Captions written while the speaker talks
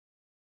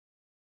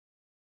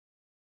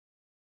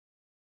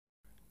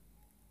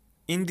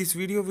In this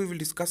video, we will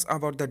discuss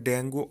about the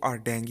dengue or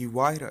dengue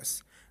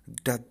virus.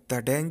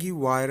 The dengue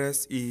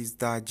virus is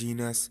the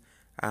genus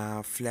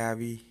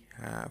Flavirus,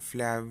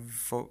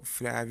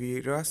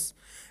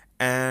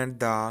 and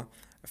the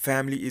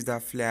family is the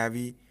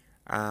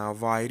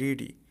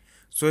Flaviviridae.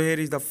 So here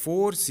is the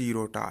four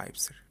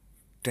serotypes: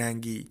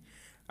 dengue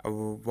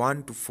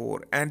 1 to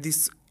 4, and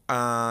this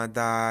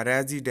the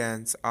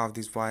residents of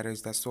this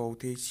virus, the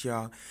South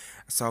Asia,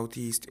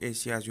 Southeast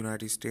Asia,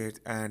 United States,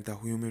 and the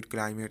humid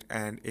climate,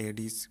 and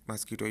Aedes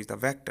mosquito is the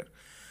vector.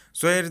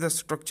 So here the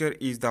structure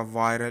is the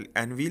viral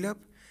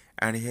envelope,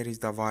 and here is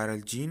the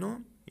viral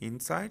genome.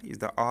 Inside is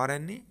the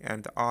RNA,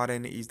 and the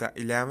RNA is the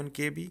 11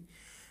 kb,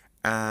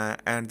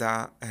 and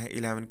the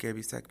 11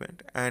 kb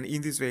segment. And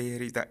in this way,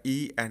 here is the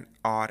E and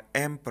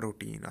RM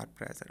protein are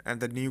present, and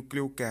the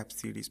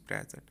nucleocapsid is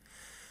present.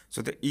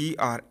 So the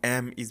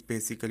ERM is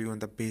basically on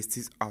the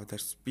basis of the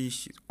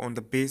species, on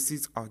the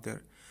basis of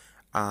the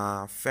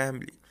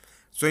family.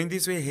 So in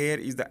this way, here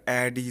is the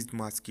Aedes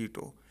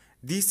mosquito.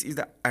 This is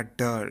the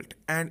adult,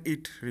 and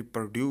it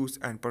reproduce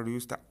and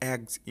produce the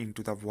eggs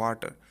into the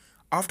water.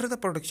 After the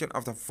production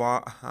of the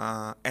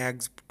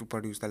eggs to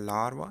produce the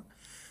larva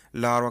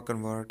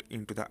convert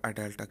into the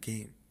adult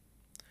again.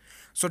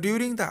 So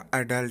during the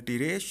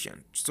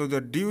adulteration,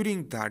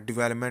 during the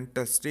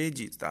developmental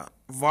stages, the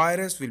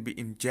virus will be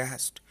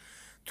ingested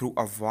through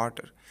a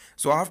water.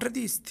 So after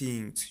these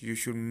things, you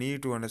should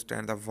need to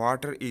understand the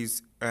water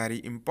is very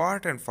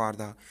important for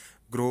the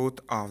growth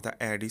of the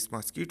Aedes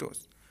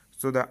mosquitoes.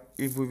 So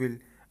if we will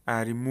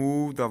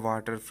remove the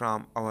water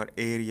from our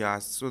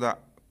areas, so the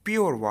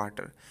pure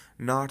water,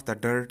 not the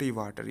dirty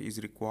water, is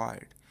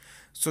required.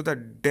 So the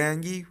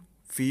dengue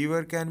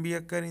fever can be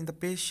occur in the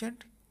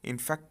patient,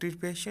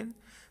 infected patient.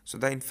 So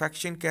the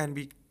infection can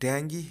be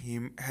dengue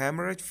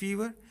haemorrhage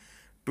fever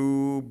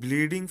to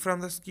bleeding from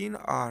the skin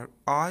or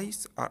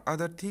eyes or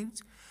other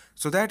things.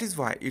 So that is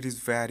why it is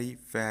very,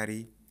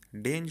 very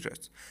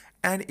dangerous.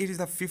 And it is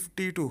the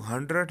 50 to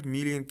 100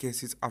 million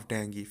cases of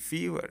dengue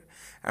fever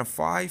and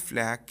 5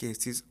 lakh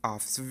cases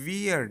of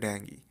severe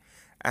dengue.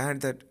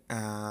 And the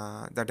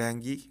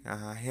dengue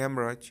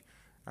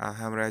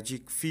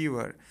hemorrhagic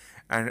fever,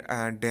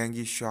 and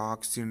dengue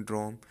shock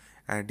syndrome,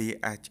 and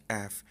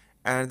DHF,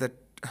 and the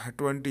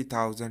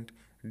 20,000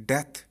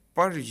 death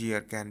per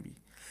year can be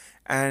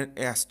an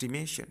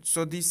estimation.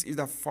 So this is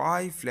the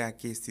 5 lakh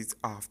cases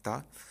of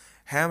the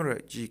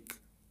hemorrhagic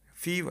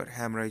fever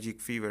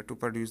to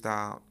produce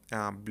the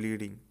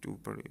bleeding,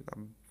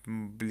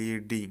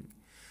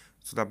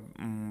 So the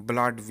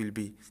blood will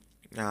be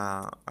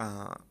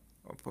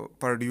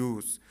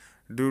produced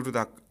due to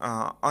the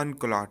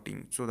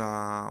unclotting, so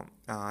the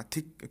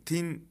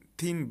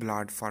thin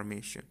blood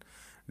formation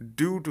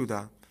due to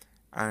the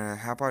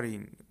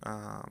heparin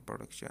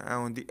production. And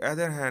on the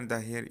other hand,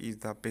 here is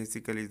the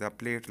basically the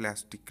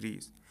platelets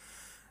decrease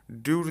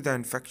due to the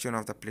infection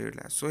of the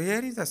platelets. So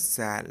here is a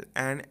cell,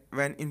 and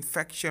when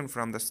infection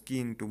from the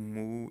skin to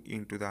move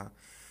into the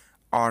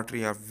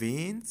artery or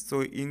veins,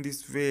 so in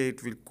this way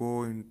it will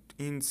go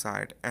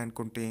inside and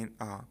contain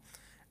a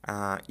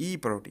E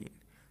protein.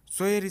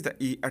 So here is the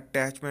E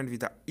attachment with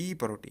the E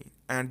protein,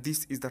 and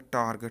this is the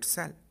target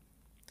cell.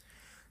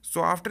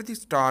 So after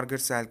this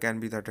target cell can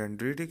be the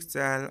dendritic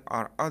cell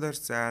or other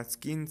cell,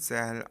 skin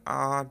cell,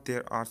 or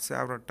there are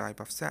several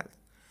type of cells.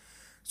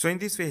 So in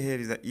this way, here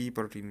is the E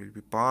protein will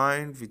be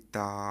bind with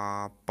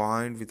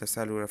the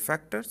cellular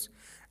factors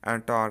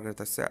and target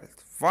the cells.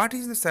 What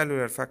is the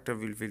cellular factor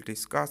we will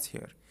discuss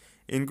here,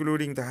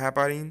 including the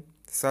heparin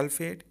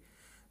sulfate,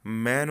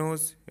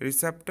 mannose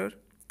receptor,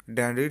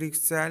 dendritic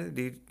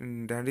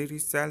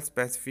cell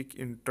specific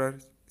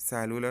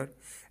intercellular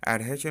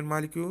adhesion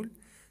molecule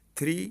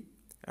 3,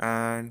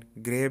 and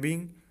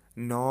grabbing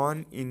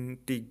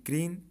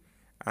non-integrin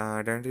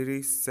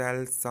dendritic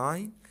cell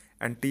sign,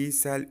 and T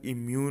cell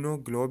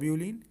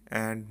immunoglobulin,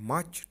 and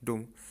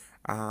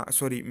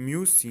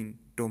mucin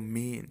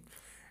domain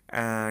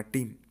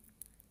team,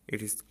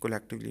 it is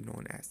collectively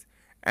known as,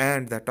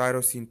 and the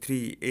tyrosine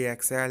 3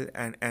 AXL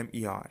and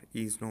MER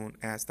is known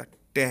as the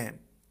TAM.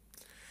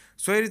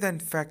 So here is the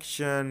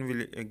infection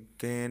will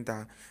again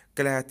the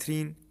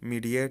clathrin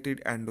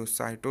mediated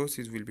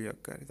endocytosis will be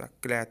occur, the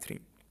clathrin.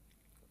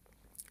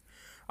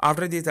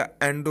 After this, the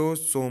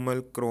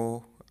endosomal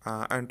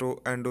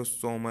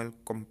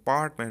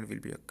compartment will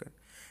be occur.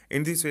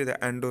 In this way, the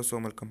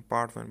endosomal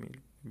compartment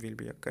will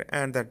be occur,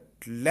 and the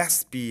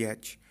less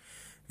pH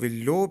with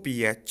low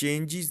pH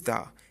changes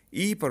the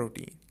E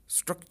protein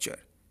structure,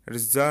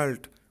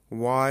 result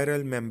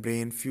viral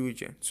membrane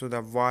fusion. So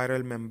the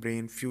viral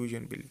membrane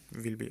fusion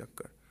will be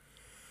occur.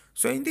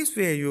 So in this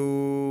way,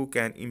 you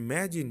can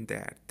imagine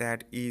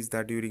that is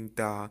that during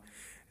the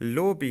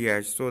low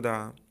pH, so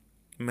the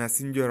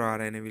messenger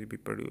RNA will be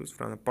produced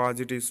from the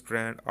positive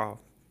strand of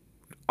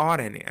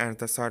RNA and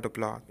the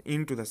cytoplasm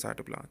into the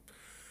cytoplasm.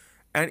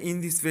 And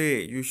in this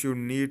way, you should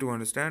need to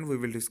understand. We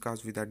will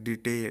discuss with a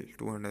detail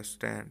to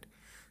understand.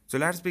 So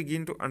let's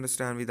begin to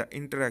understand with the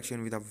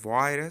interaction with a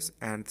virus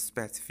and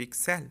specific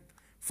cell.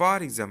 For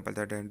example,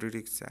 the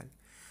dendritic cell.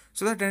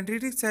 So the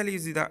dendritic cell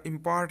is the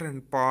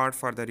important part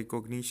for the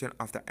recognition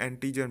of the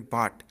antigen,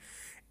 but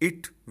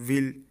it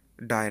will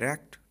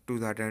direct to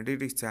the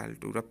dendritic cell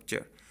to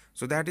rupture.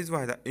 So that is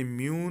why the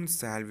immune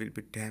cell will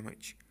be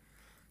damaged.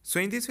 So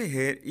in this way,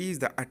 here is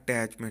the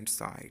attachment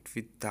site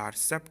with the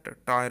receptor,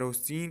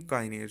 tyrosine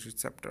kinase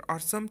receptor or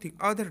something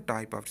other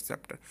type of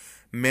receptor,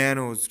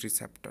 mannose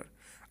receptor,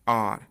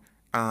 or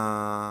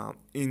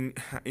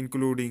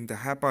including the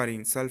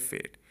heparin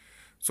sulfate.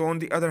 So on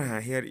the other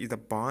hand, here is the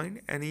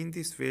bind, and in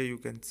this way you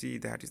can see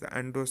that is the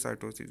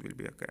endocytosis will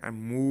be occur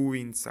and move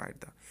inside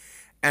the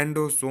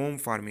endosome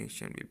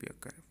formation will be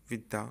occur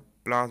with the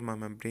plasma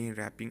membrane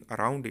wrapping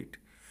around it.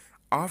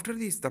 After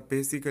this, the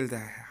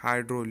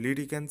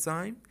hydrolytic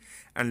enzyme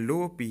and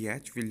low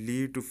pH will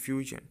lead to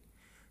fusion.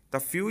 The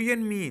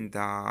fusion means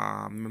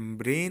the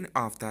membrane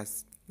of the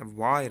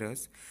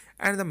virus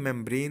and the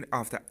membrane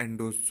of the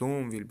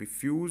endosome will be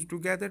fused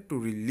together to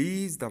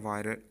release the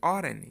viral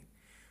RNA.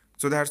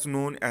 So that's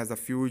known as the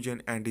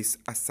fusion and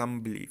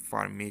disassembly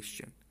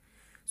formation.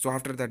 So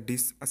after the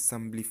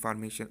disassembly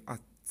formation,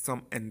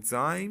 some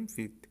enzyme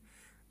with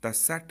the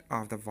set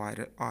of the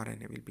viral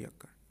RNA will be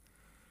occur.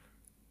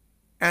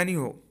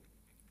 Anyhow,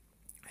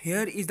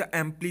 here is the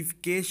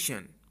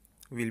amplification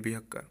will be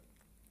occur.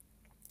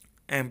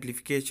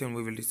 Amplification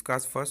we will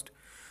discuss first.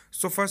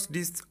 So first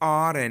this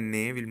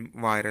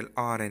viral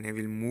RNA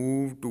will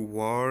move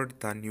toward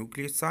the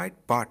nucleus site,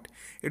 but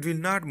it will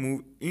not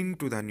move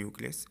into the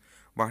nucleus,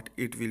 but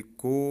it will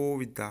go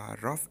with the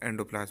rough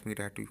endoplasmic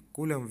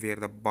reticulum where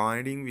the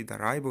binding with the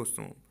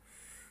ribosome.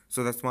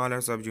 So the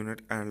smaller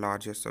subunit and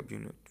larger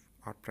subunit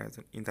are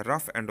present in the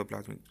rough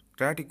endoplasmic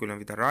reticulum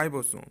with the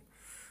ribosome.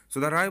 So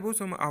the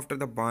ribosome, after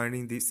the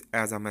binding this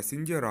as a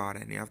messenger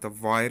RNA of the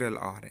viral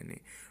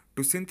RNA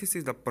to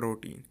synthesize the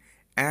protein,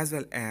 as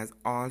well as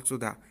also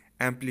the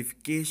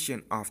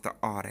amplification of the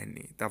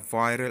RNA, the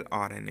viral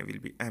RNA will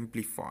be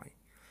amplified.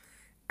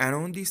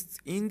 And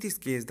in this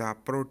case, the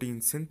protein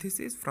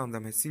synthesis from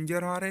the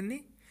messenger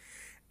RNA.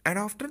 And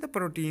after the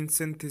protein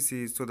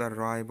synthesis, so the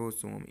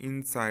ribosome,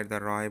 inside the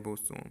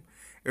ribosome,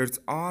 it's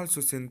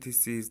also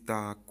synthesis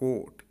the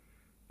coat,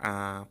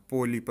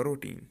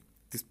 polyprotein.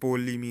 This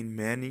poly mean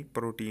many,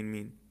 protein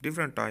mean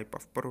different type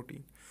of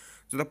protein.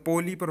 So the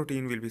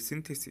polyprotein will be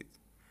synthesis.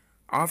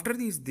 After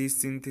this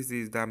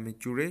synthesis, the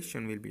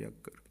maturation will be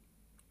occur.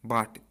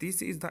 But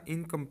this is the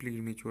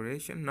incomplete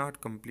maturation, not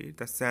complete,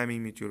 the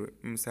semi-matured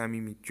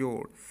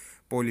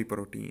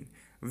polyprotein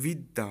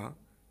with the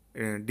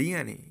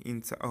RNA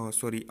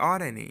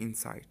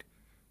inside.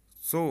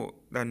 So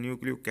the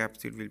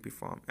nucleocapsid will be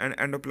formed, and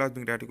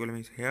endoplasmic reticulum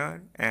is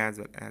here as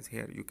well as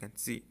here. You can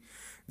see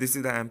this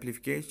is the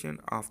amplification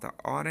of the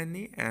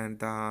RNA, and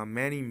the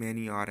many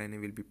RNA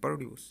will be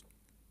produced.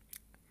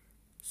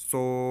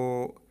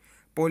 So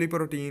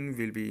polyprotein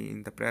will be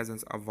in the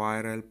presence of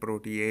viral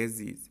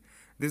proteases.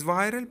 This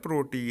viral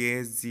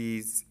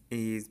proteases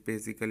is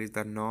basically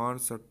the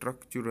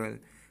non-structural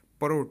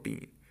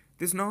protein.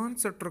 This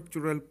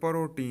non-structural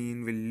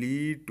protein will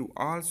lead to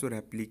also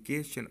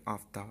replication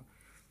of the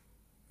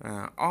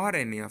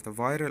RNA, of the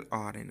viral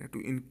RNA, to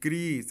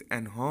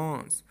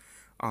enhance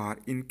or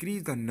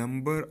increase the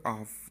number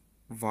of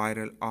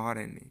viral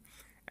RNA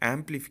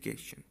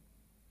amplification.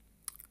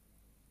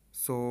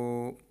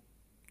 So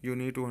you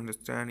need to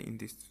understand in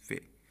this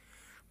way.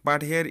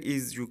 But here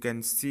is, you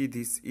can see,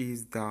 this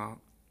is the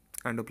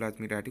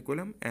endoplasmic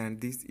reticulum, and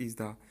this is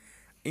the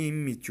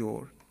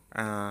immature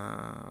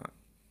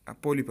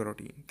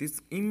polyprotein.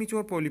 This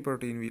immature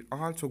polyprotein will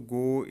also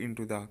go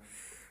into the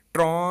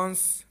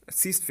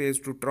cis phase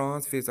to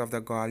trans phase of the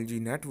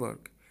Golgi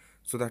network.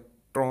 So the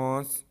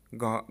trans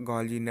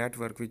Golgi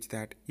network, which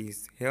that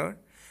is here,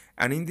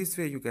 and in this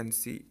way you can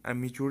see a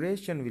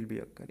maturation will be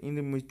occur. In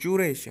the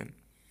maturation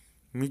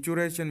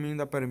means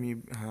the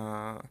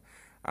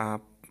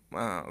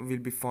will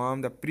be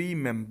formed the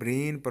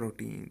pre-membrane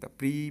protein,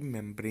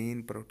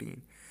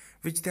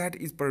 which that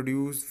is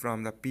produced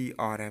from the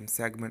PRM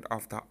segment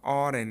of the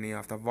RNA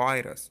of the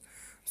virus.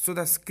 So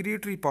the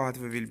secretory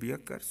pathway will be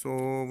occur.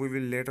 So we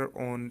will later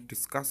on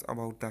discuss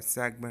about the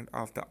segment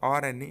of the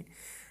RNA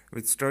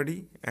with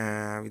study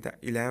with the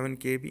 11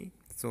 kb.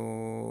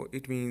 So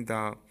it means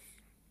the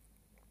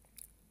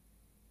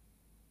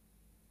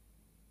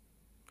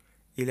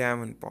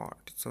 11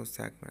 part, so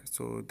segment.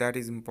 So that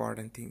is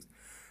important things.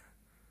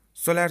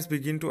 So let's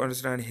begin to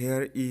understand.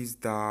 Here is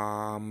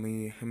the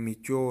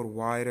mature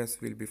virus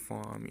will be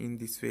formed. In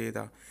this way,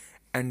 the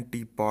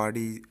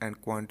antibody and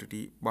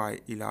quantity by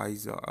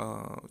ELISA.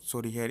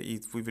 Here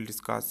is, we will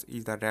discuss,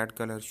 is the red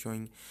color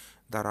showing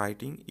the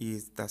writing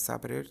is the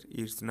separate,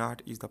 it's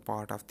not is the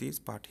part of this,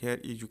 but here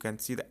is, you can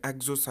see the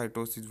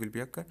exocytosis will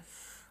be occur.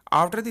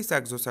 After this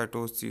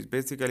exocytosis,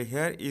 basically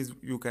here is,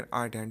 you can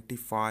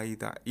identify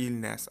the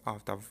illness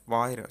of the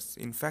virus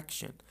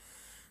infection.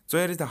 So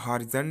here is the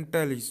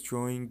horizontal is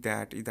showing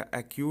that is the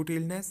acute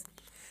illness,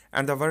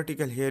 and the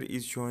vertical here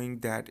is showing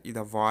that is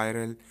the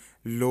viral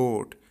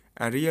load.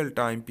 A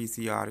real-time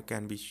PCR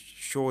can be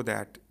show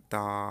that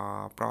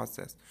the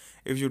process.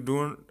 If you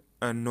don't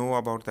know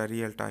about the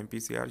real-time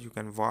PCR, you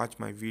can watch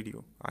my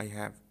video I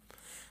have.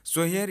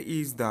 So here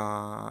is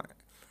the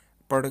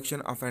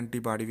production of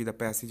antibody with the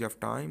passage of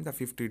time, the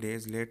 50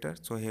 days later.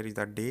 So here is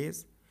the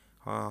days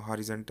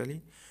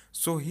horizontally.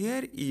 So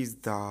here is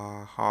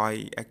the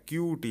high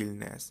acute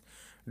illness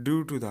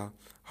due to the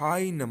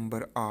high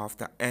number of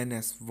the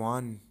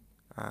NS1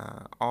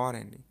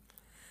 RNA.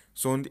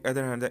 So on the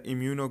other hand, the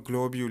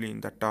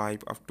immunoglobulin, the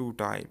type of 2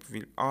 type,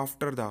 will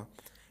after the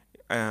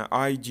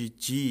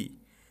IgG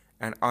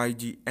and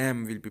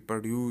IgM will be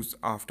produced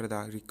after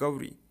the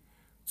recovery.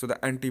 So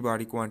the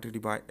antibody quantity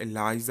by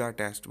ELISA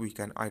test we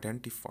can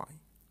identify.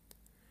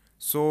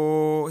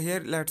 So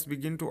here let's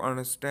begin to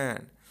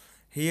understand.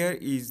 Here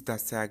is the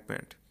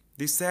segment.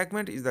 This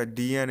segment is the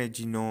DNA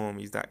genome,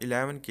 is the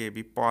 11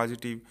 kb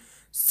positive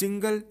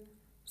single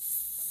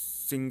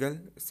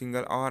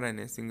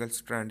RNA, single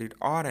stranded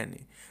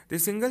RNA. The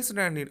single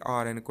stranded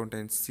RNA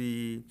contains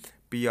C,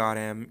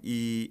 PRM,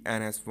 E,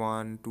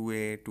 NS1,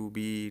 2A,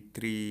 2B,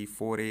 3,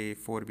 4A,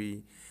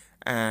 4B,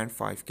 and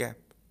 5 cap.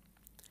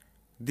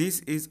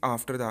 This is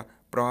after the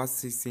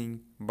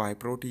processing by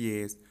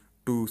protease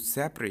to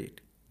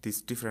separate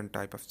these different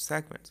type of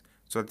segments.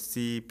 So the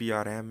C,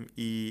 PRM,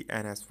 E,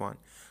 NS1.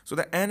 So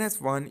the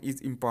NS1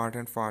 is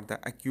important for the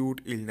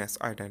acute illness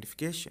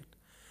identification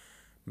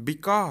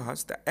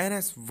because the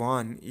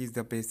NS1 is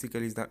the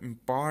basically is the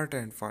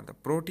important for the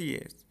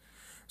protease.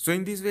 So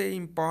in this way,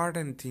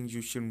 important things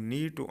you should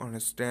need to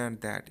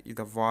understand that is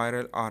the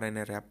viral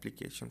RNA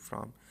replication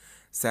from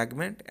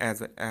segment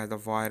as well as the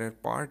viral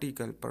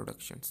particle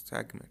production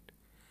segment.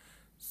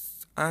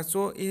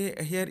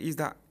 Here is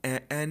the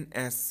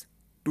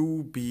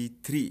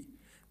NS2B3,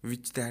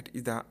 which that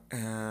is the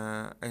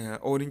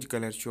orange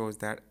color shows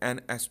that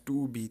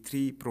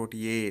NS2B3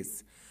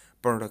 protease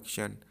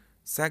production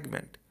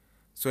segment.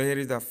 So here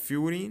is the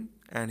furin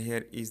and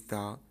here is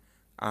the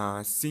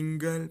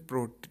single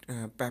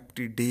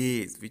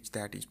peptidase which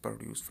that is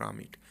produced from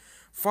it.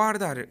 For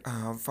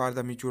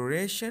the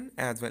maturation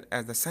as well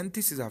as the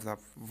synthesis of the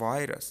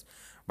virus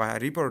by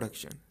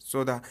reproduction.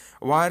 So the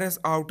virus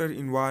outer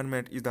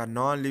environment is the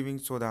non-living,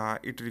 so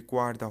that it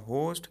requires the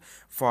host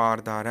for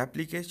the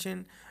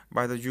replication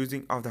by the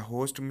using of the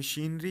host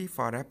machinery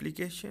for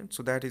replication.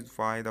 So that is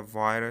why the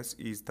virus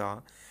is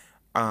the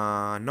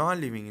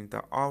non-living in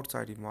the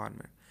outside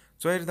environment.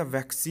 So here the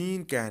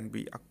vaccine can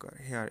be occur.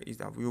 Here is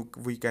the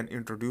we can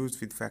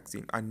introduce with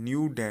vaccine a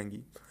new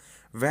dengue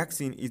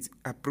vaccine is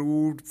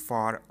approved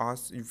for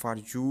us for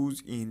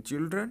use in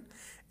children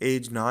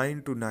age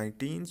 9 to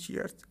 19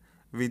 years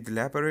with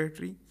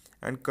laboratory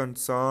and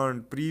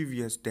concerned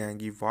previous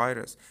dengue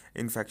virus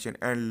infection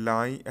and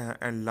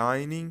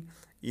lining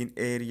in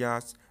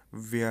areas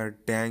where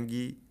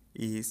dengue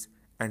is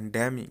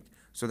endemic.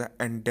 So the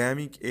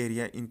endemic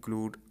area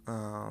include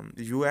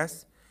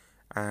US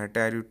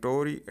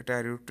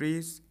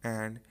territories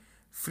and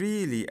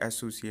freely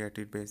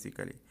associated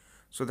basically.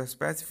 So the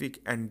specific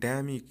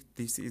endemic,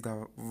 this is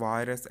the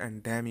virus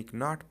endemic,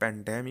 not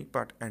pandemic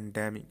but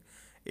endemic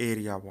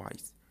area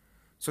wise.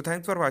 So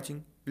thanks for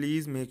watching.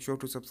 Please make sure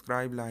to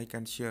subscribe, like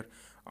and share.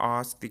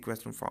 Ask the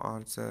question for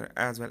answer,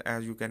 as well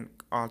as you can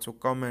also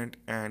comment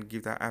and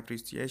give the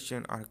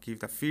appreciation or give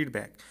the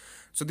feedback.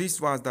 So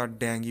this was the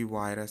dengue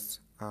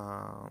virus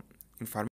information.